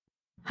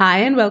Hi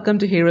and welcome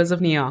to Heroes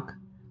of New York.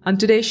 On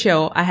today's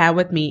show, I have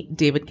with me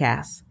David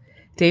Kass.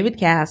 David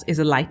Kass is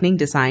a lighting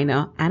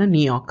designer and a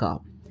New Yorker.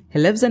 He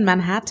lives in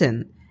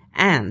Manhattan,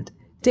 and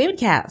David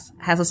Kass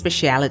has a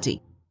speciality.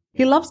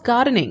 He loves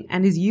gardening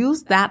and he's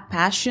used that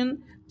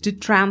passion to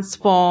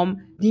transform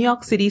New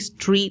York City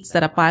streets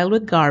that are piled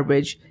with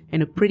garbage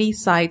into pretty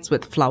sites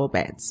with flower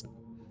beds.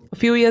 A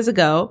few years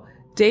ago,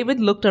 David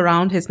looked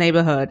around his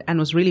neighborhood and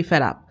was really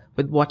fed up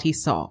with what he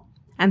saw.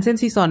 And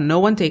since he saw no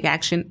one take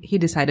action, he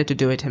decided to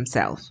do it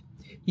himself.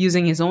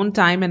 Using his own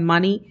time and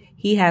money,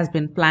 he has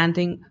been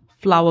planting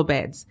flower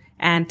beds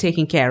and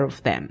taking care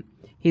of them.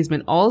 He's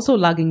been also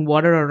lugging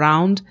water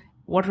around,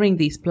 watering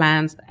these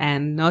plants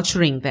and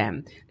nurturing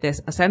them.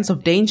 There's a sense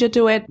of danger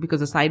to it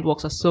because the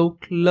sidewalks are so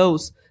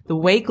close. The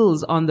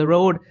vehicles on the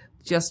road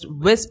just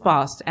whiz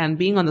past, and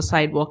being on the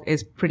sidewalk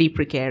is pretty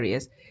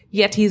precarious.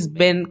 Yet he's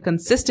been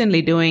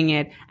consistently doing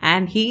it,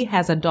 and he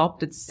has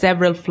adopted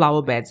several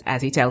flower beds,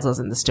 as he tells us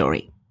in the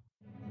story.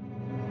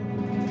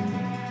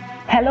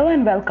 Hello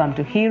and welcome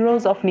to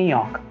Heroes of New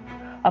York,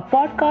 a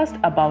podcast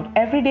about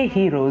everyday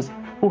heroes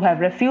who have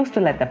refused to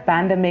let the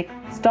pandemic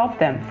stop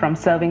them from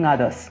serving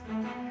others.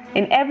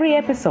 In every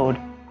episode,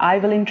 I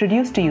will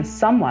introduce to you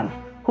someone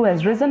who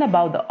has risen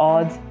above the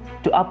odds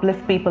to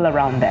uplift people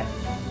around them.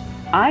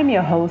 I'm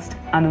your host,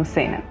 Anu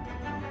Senan.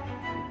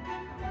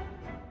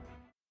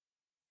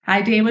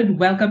 Hi, David.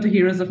 Welcome to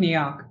Heroes of New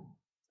York.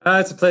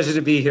 It's a pleasure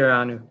to be here,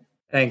 Anu.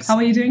 Thanks. How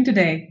are you doing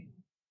today?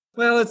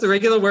 Well, it's a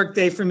regular work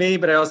day for me,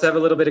 but I also have a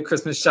little bit of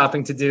Christmas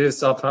shopping to do,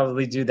 so I'll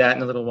probably do that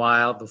in a little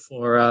while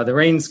before the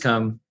rains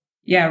come.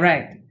 Yeah,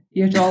 right.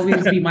 You have to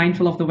always be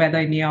mindful of the weather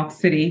in New York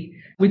City,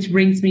 which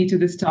brings me to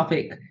this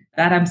topic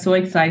that I'm so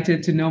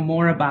excited to know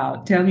more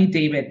about. Tell me,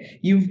 David,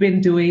 you've been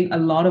doing a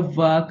lot of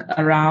work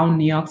around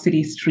New York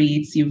City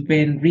streets. You've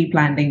been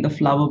replanting the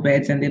flower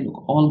beds and they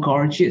look all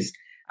gorgeous.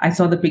 I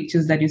saw the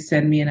pictures that you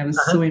sent me and I was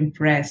so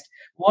impressed.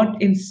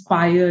 What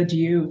inspired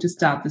you to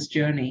start this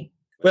journey?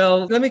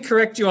 Well, let me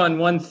correct you on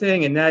one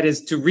thing, and that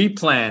is to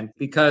replant,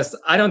 because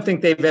I don't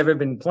think they've ever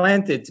been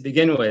planted to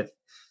begin with.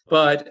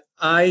 But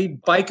I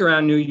bike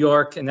around New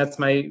York, and that's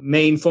my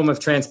main form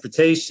of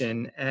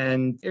transportation.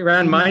 And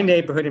around my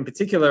neighborhood in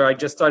particular, I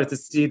just started to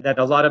see that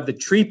a lot of the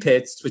tree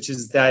pits, which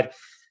is that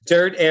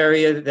dirt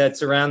area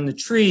that's around the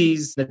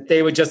trees, that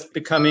they were just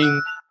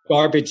becoming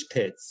garbage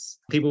pits.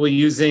 People were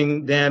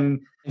using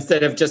them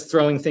instead of just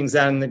throwing things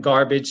out in the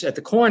garbage at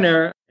the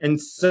corner.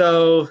 And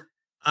so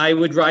I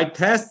would ride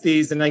past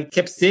these and I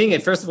kept seeing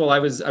it. First of all, I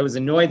was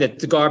annoyed that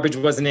the garbage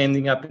wasn't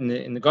ending up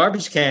in the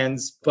garbage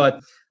cans. But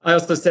I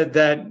also said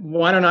that,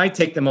 why don't I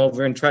take them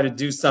over and try to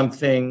do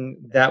something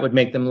that would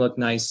make them look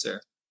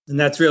nicer? And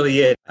that's really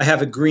it. I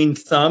have a green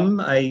thumb.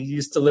 I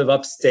used to live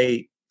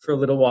upstate for a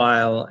little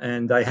while,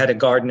 and I had a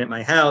garden at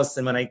my house.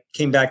 And when I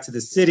came back to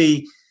the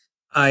city,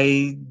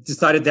 I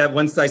decided that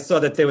once I saw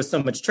that there was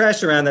so much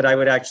trash around, that I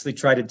would actually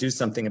try to do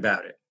something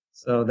about it.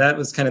 So that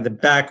was kind of the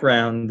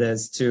background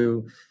as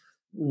to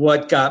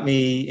what got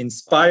me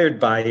inspired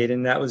by it.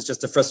 And that was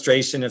just a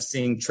frustration of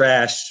seeing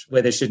trash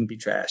where there shouldn't be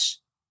trash.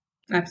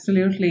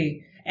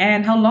 Absolutely.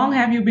 And how long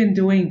have you been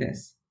doing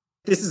this?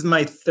 This is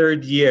my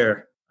third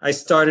year. I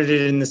started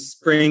it in the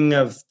spring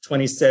of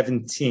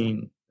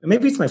 2017.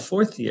 Maybe it's my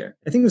fourth year.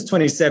 I think it was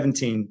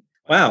 2017.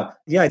 Wow.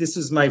 Yeah, this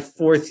is my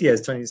fourth year.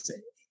 It's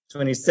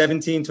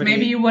 2017.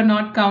 Maybe you were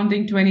not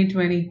counting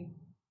 2020.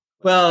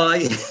 Well,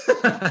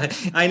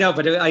 I know,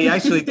 but I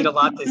actually did a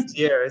lot this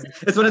year.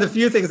 It's one of the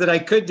few things that I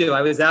could do.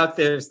 I was out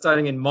there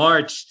starting in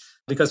March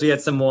because we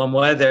had some warm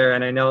weather,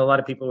 and I know a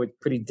lot of people were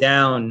pretty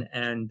down.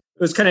 And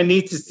it was kind of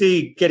neat to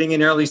see, getting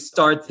an early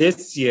start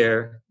this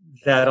year,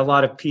 that a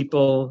lot of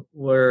people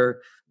were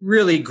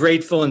really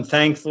grateful and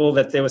thankful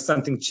that there was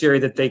something cheery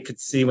that they could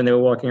see when they were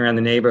walking around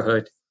the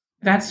neighborhood.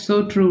 That's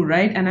so true,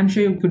 right? And I'm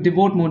sure you could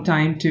devote more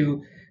time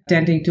to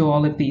tending to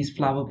all of these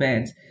flower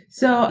beds.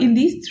 So in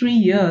these 3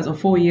 years or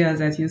 4 years,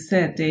 as you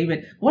said,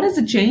 David, what is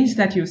the change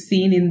that you've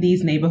seen in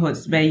these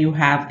neighborhoods where you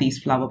have these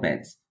flower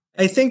beds?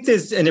 I think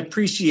there's an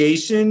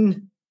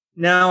appreciation.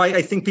 Now,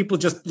 I think people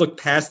just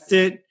look past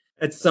it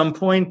at some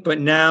point, but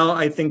now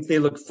I think they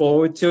look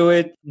forward to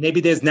it. Maybe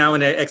there's now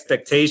an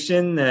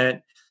expectation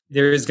that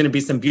there is going to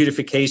be some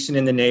beautification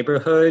in the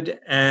neighborhood.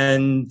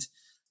 And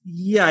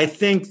yeah, I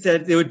think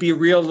that it would be a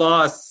real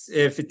loss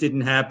if it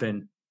didn't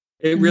happen.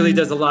 It really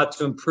does a lot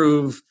to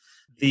improve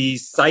the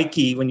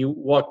psyche when you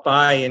walk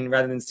by, and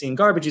rather than seeing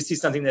garbage, you see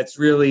something that's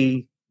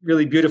really,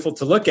 really beautiful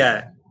to look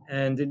at.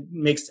 And it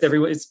makes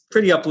it's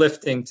pretty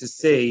uplifting to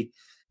see.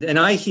 And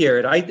I hear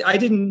it. I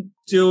didn't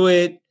do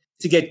it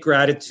to get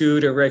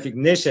gratitude or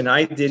recognition.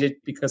 I did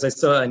it because I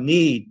saw a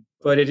need.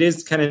 But it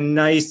is kind of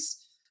nice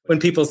when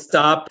people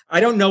stop. I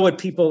don't know what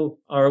people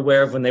are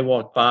aware of when they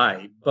walk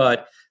by,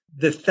 but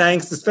the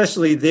thanks,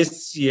 especially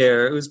this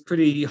year, it was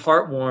pretty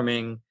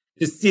heartwarming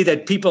to see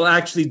that people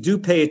actually do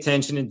pay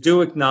attention and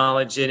do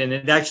acknowledge it, and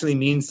it actually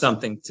means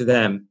something to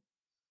them.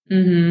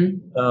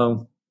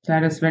 So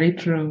that is very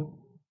true.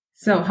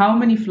 So how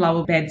many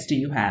flower beds do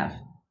you have?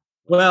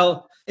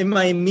 Well, in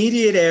my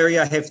immediate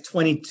area, I have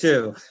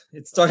 22.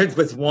 It started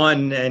with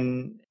one,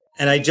 and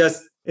I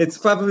just It's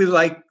probably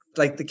like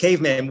the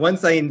caveman.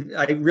 Once I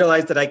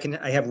realized that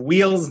I have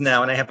wheels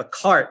now and I have a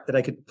cart that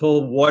I could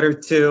pull water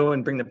to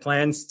and bring the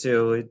plants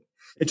to.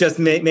 It just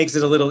makes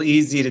it a little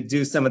easier to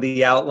do some of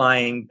the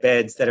outlying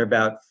beds that are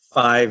about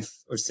 5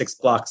 or 6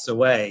 blocks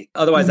away.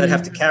 Otherwise, I'd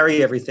have to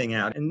carry everything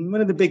out. And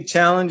one of the big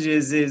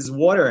challenges is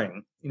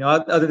watering.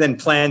 Other than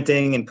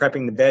planting and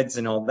prepping the beds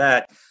and all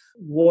that,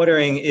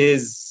 watering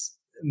is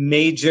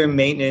major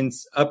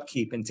maintenance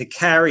upkeep. And to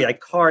carry, I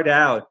cart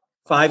out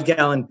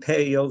 5-gallon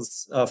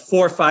pails,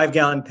 4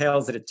 5-gallon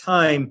pails at a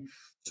time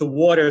to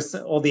water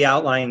all the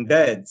outlying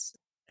beds.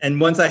 And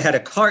once I had a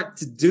cart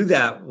to do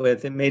that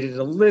with, it made it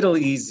a little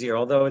easier,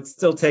 although it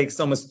still takes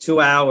almost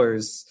 2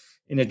 hours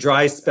in a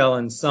dry spell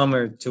in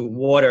summer to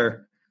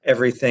water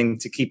everything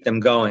to keep them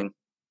going.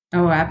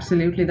 Oh,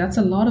 absolutely. That's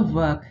a lot of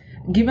work.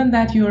 Given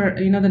that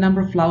the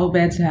number of flower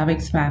beds have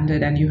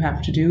expanded and you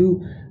have to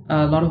do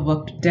a lot of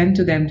work to tend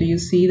to them, do you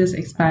see this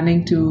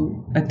expanding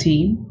to a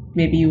team?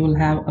 Maybe you will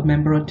have a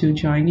member or two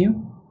join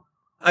you?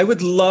 I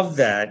would love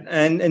that.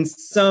 And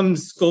some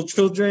school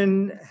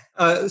children,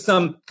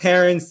 some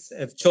parents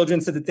of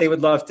children said that they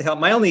would love to help.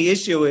 My only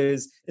issue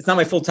is it's not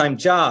my full-time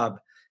job.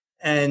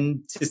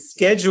 And to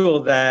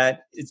schedule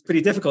that, it's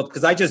pretty difficult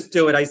because I just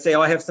do it. I say,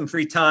 I have some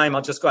free time.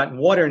 I'll just go out and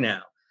water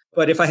now.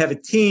 But if I have a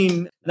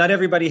team, not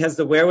everybody has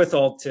the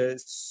wherewithal to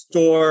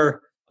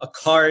store a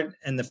cart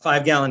and the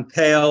 5-gallon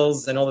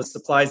pails and all the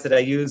supplies that I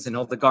use and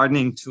all the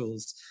gardening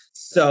tools.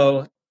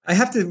 So I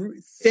have to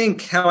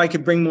think how I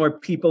could bring more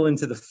people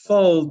into the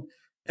fold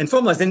and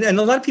formalize. And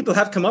a lot of people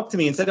have come up to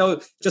me and said,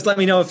 just let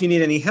me know if you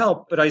need any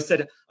help. But I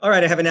said, all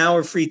right, I have an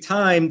hour free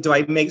time. Do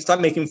I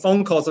start making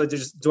phone calls or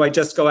do I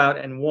just go out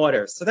and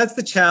water? So that's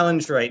the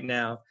challenge right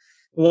now.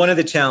 One of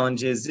the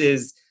challenges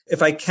is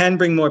if I can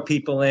bring more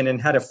people in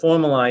and how to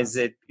formalize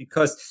it,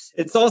 because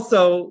it's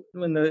also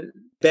when the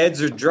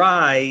beds are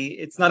dry,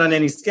 it's not on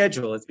any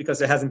schedule. It's because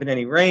there hasn't been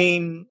any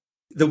rain.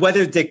 The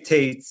weather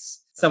dictates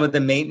some of the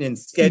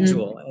maintenance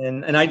schedule.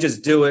 And I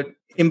just do it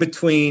in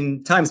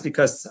between times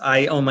because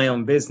I own my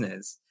own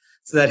business.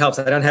 So that helps.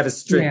 I don't have a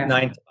strict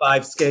 9 to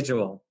 5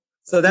 schedule.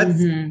 So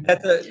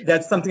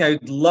that's something I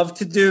would love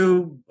to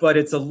do, but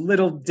it's a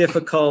little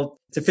difficult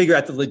to figure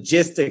out the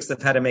logistics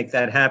of how to make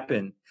that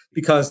happen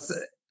because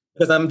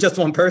I'm just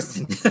one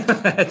person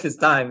at this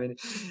time. And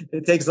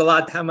it takes a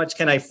lot. How much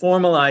can I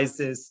formalize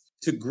this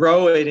to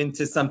grow it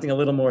into something a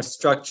little more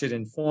structured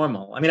and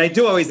formal? I mean, I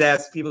do always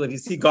ask people, if you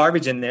see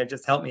garbage in there,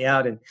 just help me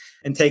out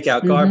and take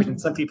out garbage.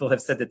 And some people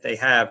have said that they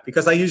have,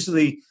 because I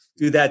usually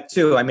do that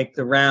too. I make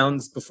the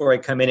rounds before I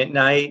come in at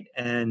night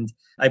and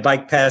I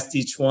bike past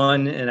each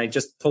one and I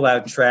just pull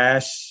out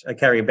trash. I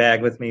carry a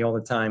bag with me all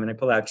the time and I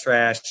pull out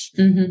trash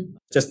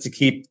just to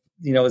keep,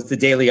 it's the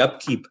daily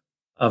upkeep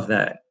of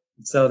that.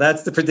 So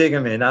that's the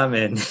predicament I'm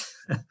in.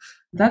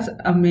 That's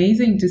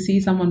amazing to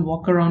see someone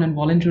walk around and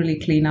voluntarily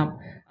clean up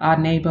our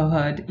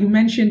neighborhood. You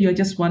mentioned you're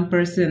just one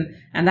person,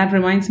 and that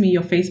reminds me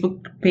your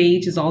Facebook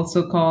page is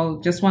also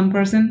called Just One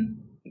Person.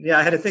 Yeah,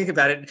 I had to think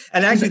about it.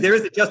 And actually, there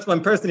is a just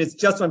one person. It's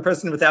just one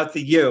person without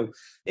the U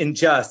in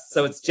just.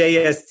 So it's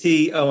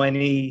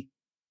JSTONE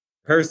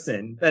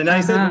person. And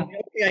I said, the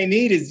only thing I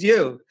need is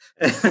you.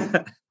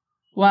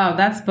 Wow,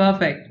 that's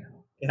perfect.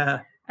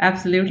 Yeah.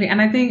 Absolutely.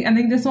 And I think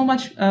there's so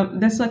much,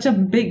 there's such a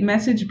big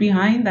message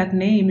behind that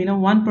name.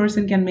 One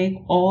person can make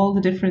all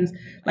the difference,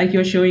 like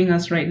you're showing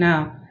us right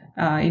now,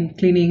 in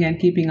cleaning and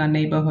keeping our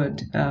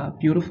neighborhood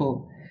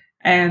beautiful.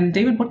 And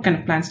David, what kind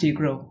of plants do you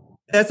grow?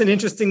 That's an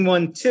interesting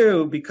one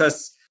too,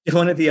 because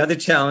one of the other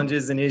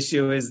challenges and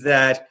issue is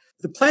that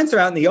the plants are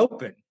out in the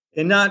open.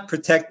 They're not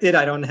protected.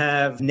 I don't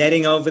have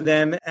netting over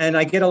them, and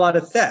I get a lot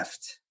of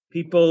theft.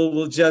 People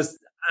will just,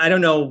 I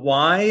don't know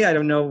why. I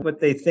don't know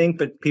what they think,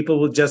 but people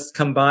will just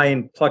come by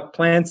and pluck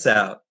plants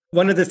out.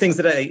 One of the things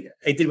that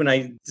I did when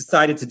I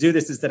decided to do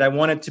this is that I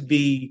wanted to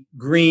be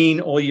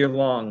green all year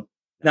long,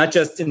 not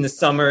just in the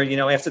summer,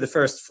 after the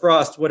first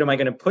frost. What am I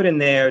going to put in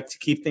there to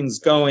keep things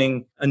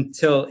going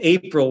until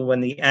April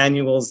when the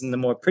annuals and the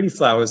more pretty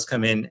flowers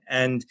come in?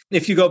 And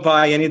if you go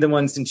by any of the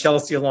ones in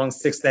Chelsea along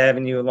 6th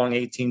Avenue, along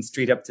 18th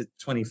Street up to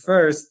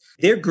 21st,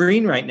 they're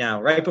green right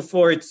now. Right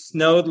before it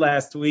snowed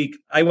last week,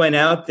 I went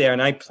out there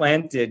and I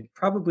planted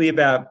probably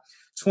about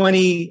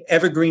 20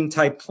 evergreen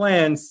type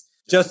plants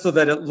just so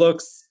that it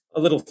looks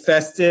a little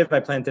festive. I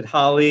planted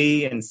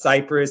holly and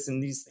cypress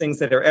and these things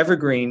that are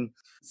evergreen,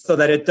 so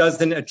that it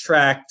doesn't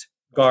attract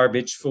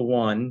garbage for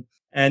one,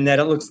 and that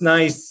it looks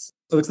nice.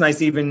 It looks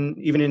nice even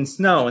in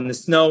snow. And the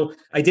snow,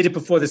 I did it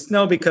before the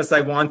snow because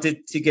I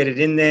wanted to get it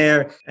in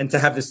there and to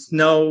have the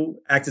snow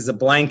act as a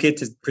blanket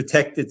to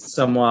protect it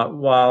somewhat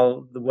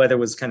while the weather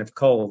was kind of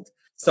cold.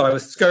 So I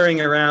was scurrying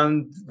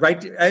around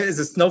right as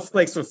the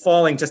snowflakes were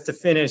falling just to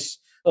finish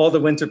all the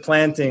winter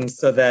plantings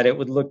so that it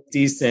would look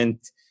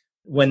decent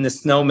when the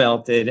snow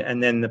melted,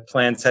 and then the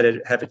plants had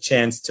to have a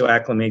chance to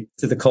acclimate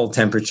to the cold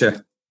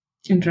temperature.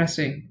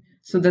 Interesting.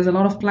 So there's a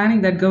lot of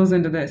planning that goes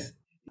into this.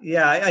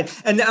 Yeah.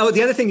 And the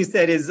other thing you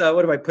said is,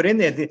 what do I put in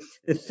there?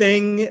 The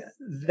thing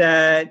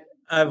that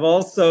I've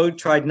also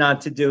tried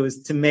not to do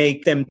is to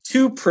make them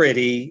too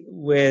pretty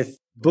with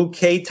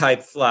bouquet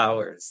type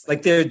flowers,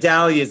 like there are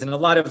dahlias and a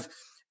lot of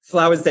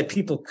flowers that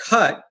people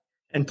cut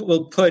and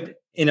will put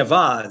in a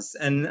vase.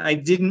 And I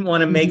didn't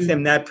want to make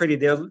them that pretty.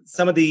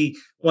 Some of the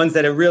ones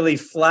that are really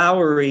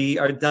flowery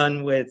are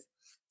done with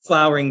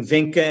flowering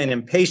vinca and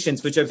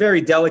impatiens, which are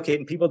very delicate,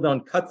 and people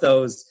don't cut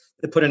those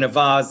to put in a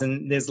vase,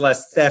 and there's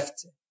less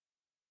theft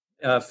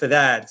for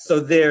that. So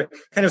they're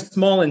kind of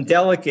small and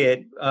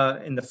delicate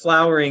in the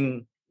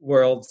flowering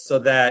world, so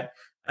that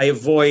I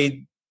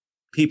avoid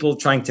people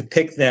trying to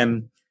pick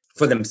them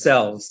for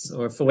themselves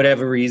or for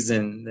whatever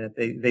reason that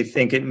they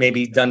think it may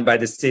be done by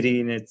the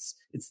city and it's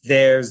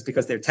theirs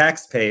because they're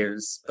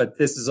taxpayers. But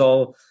this is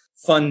all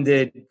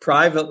funded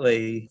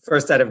privately,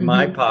 first out of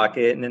my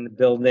pocket, and then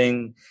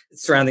the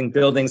surrounding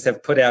buildings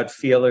have put out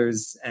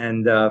feelers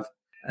and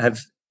have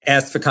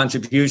asked for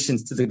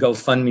contributions to the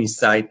GoFundMe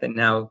site that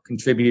now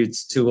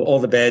contributes to all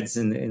the beds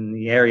in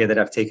the area that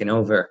I've taken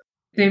over.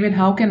 David,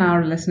 how can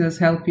our listeners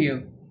help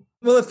you?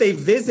 Well, if they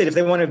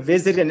want to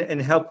visit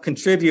and help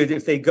contribute,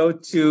 if they go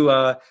to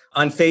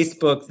on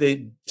Facebook,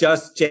 the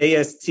just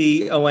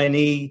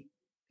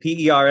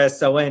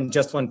JSTONEPERSON,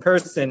 just one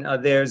person,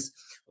 there's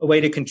a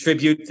way to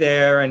contribute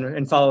there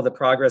and follow the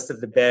progress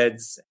of the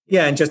beds.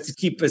 Yeah, and just to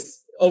keep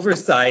us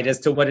oversight as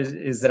to what it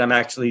is that I'm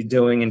actually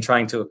doing and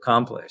trying to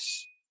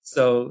accomplish.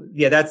 So,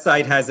 yeah, that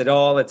site has it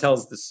all. It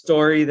tells the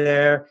story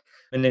there,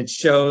 and it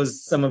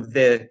shows some of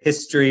the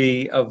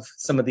history of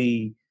some of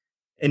the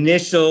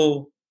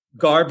initial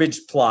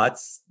garbage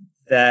plots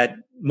that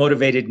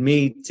motivated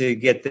me to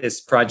get this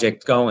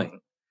project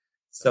going.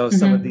 So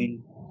some of the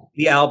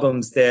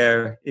albums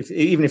there,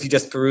 even if you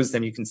just peruse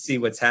them, you can see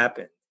what's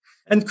happened.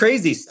 And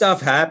crazy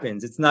stuff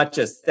happens. It's not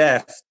just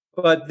theft,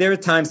 but there are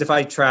times if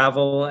I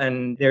travel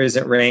and there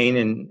isn't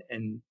rain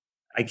and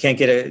I can't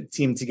get a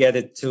team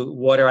together to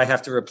water, I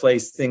have to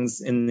replace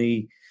things in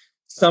the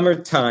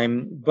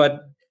summertime.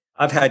 But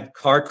I've had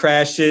car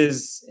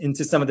crashes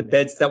into some of the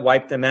beds that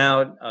wiped them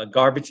out.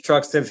 Garbage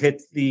trucks have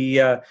hit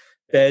the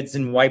beds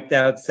and wiped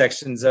out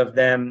sections of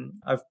them.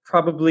 I've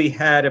probably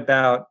had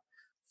about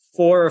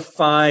 4 or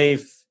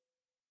 5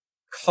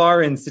 car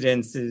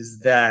incidences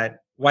that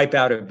wipe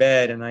out a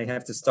bed, and I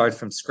have to start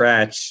from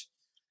scratch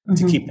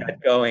to keep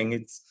that going.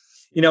 It's,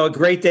 a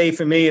great day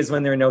for me is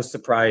when there are no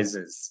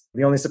surprises.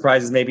 The only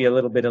surprise is maybe a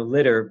little bit of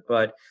litter,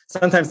 but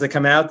sometimes they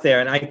come out there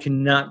and I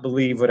cannot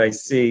believe what I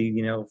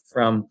see,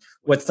 from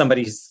what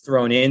somebody's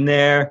thrown in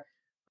there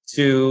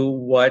to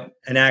what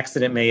an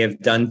accident may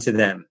have done to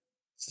them.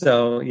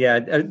 So, yeah,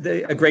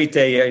 a great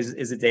day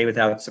is a day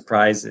without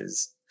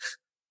surprises.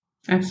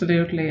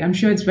 Absolutely. I'm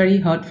sure it's very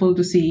hurtful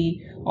to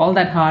see all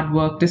that hard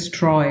work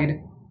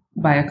destroyed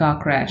by a car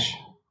crash.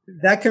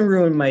 That can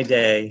ruin my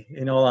day,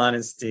 in all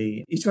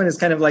honesty. Each one is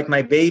kind of like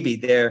my baby.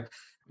 They're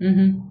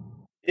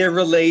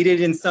related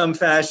in some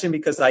fashion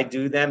because I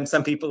do them.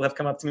 Some people have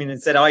come up to me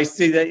and said, "Oh, I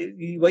see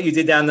that what you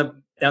did down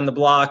the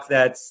block.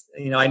 That's,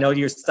 I know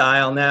your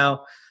style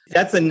now."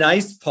 That's a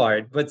nice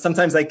part, but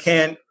sometimes I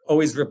can't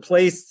always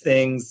replace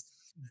things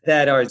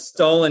that are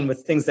stolen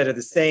with things that are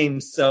the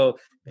same. So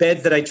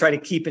beds that I try to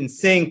keep in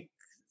sync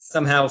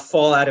somehow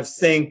fall out of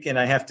sync, and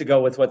I have to go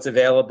with what's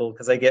available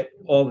because I get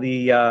all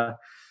the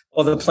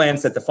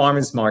plants at the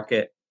farmers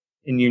market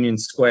in Union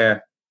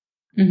Square.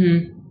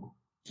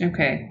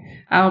 Okay.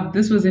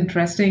 This was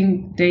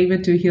interesting,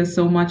 David, to hear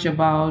so much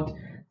about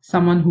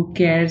someone who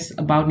cares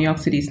about New York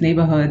City's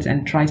neighborhoods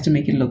and tries to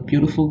make it look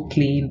beautiful,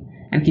 clean,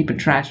 and keep it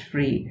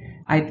trash-free.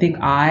 I think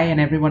I and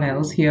everyone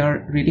else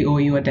here really owe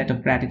you a debt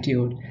of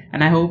gratitude.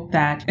 And I hope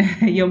that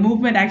your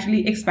movement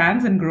actually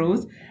expands and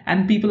grows,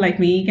 and people like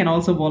me can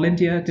also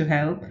volunteer to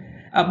help.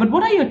 But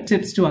what are your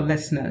tips to our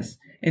listeners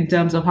in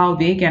terms of how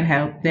they can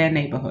help their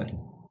neighborhood?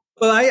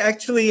 Well,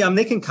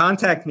 they can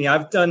contact me.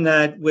 I've done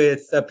that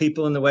with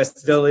people in the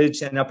West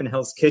Village and up in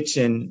Hell's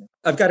Kitchen.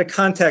 I've got a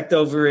contact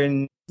over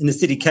in the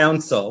city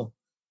council,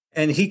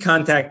 and he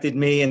contacted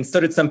me, and so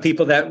did some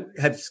people that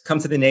have come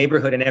to the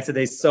neighborhood. And after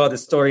they saw the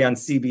story on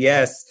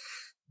CBS,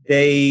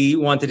 they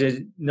wanted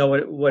to know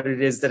what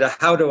it is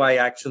how do I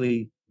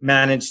actually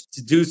manage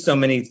to do so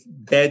many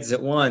beds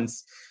at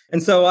once?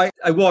 And so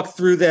I walk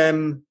through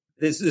them.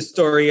 This is the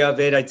story of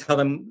it. I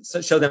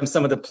show them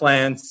some of the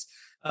plants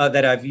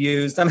that I've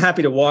used. I'm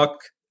happy to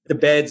walk the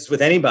beds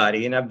with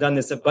anybody, and I've done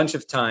this a bunch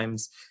of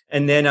times.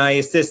 And then I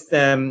assist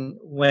them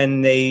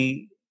when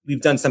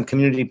we've done some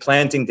community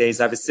planting days.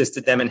 I've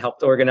assisted them and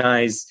helped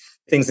organize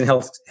things in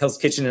Hell's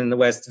Kitchen in the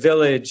West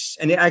Village,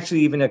 and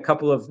actually even a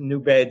couple of new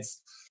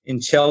beds in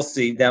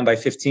Chelsea down by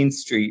 15th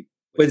Street,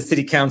 where the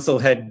city council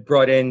had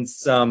brought in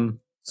some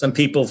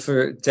people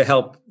to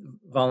help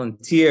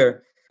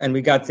volunteer. And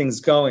we got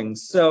things going.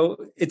 So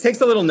it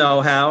takes a little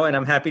know-how, and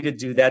I'm happy to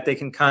do that. They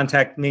can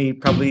contact me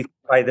probably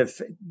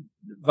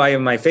via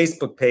my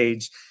Facebook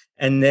page.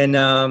 And then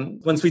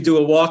once we do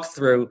a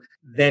walkthrough,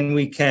 then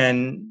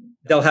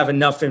they'll have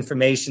enough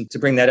information to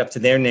bring that up to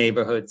their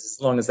neighborhoods, as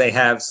long as they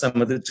have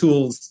some of the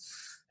tools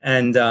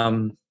and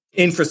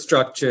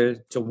infrastructure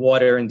to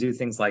water and do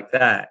things like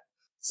that.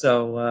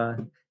 So,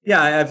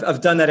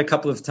 I've done that a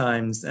couple of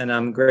times, and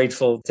I'm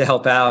grateful to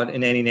help out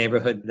in any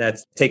neighborhood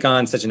that's take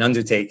on such an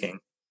undertaking.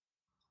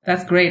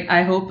 That's great.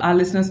 I hope our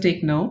listeners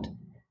take note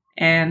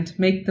and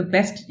make the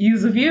best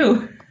use of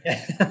you.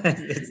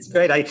 It's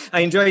great. I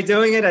enjoy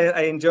doing it.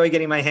 I enjoy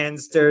getting my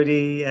hands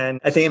dirty, and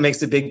I think it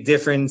makes a big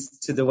difference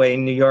to the way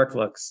New York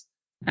looks.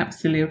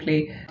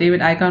 Absolutely.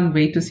 David, I can't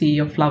wait to see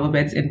your flower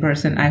beds in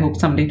person. I hope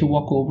someday to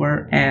walk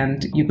over,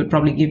 and you could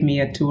probably give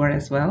me a tour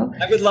as well.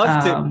 I would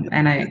love to.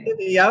 And I hit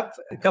me up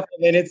a couple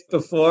of minutes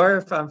before.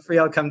 If I'm free,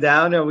 I'll come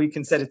down, or we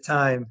can set a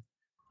time.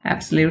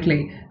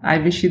 Absolutely. I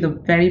wish you the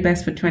very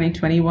best for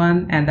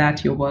 2021 and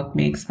that your work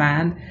may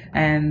expand.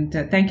 And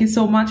thank you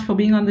so much for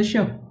being on the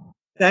show.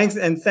 Thanks.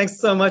 And thanks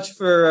so much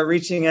for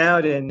reaching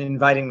out and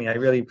inviting me. I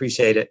really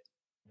appreciate it.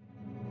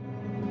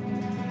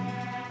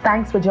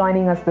 Thanks for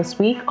joining us this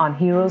week on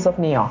Heroes of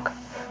New York.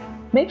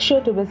 Make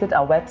sure to visit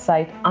our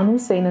website,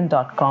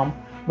 anusenan.com,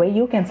 where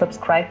you can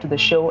subscribe to the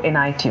show in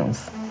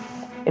iTunes.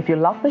 If you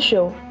love the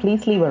show,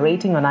 please leave a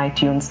rating on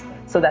iTunes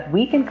so that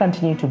we can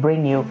continue to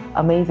bring you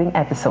amazing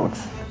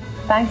episodes.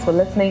 Thanks for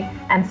listening,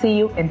 and see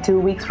you in 2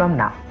 weeks from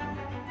now.